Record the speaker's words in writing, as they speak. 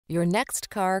Your next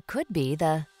car could be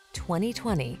the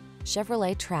 2020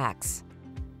 Chevrolet Trax.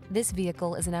 This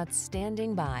vehicle is an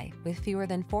outstanding buy with fewer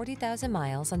than 40,000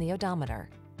 miles on the odometer.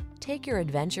 Take your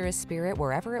adventurous spirit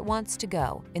wherever it wants to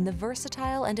go in the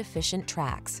versatile and efficient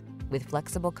Trax. With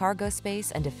flexible cargo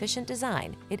space and efficient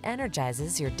design, it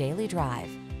energizes your daily drive.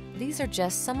 These are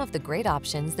just some of the great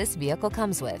options this vehicle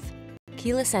comes with: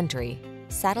 keyless entry,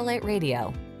 satellite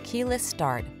radio, keyless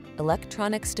start,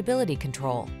 electronic stability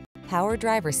control, power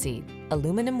driver seat,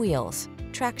 aluminum wheels,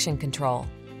 traction control,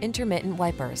 intermittent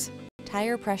wipers,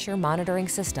 tire pressure monitoring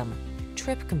system,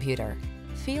 trip computer.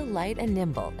 Feel light and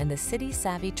nimble in the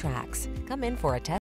city-savvy Trax. Come in for a test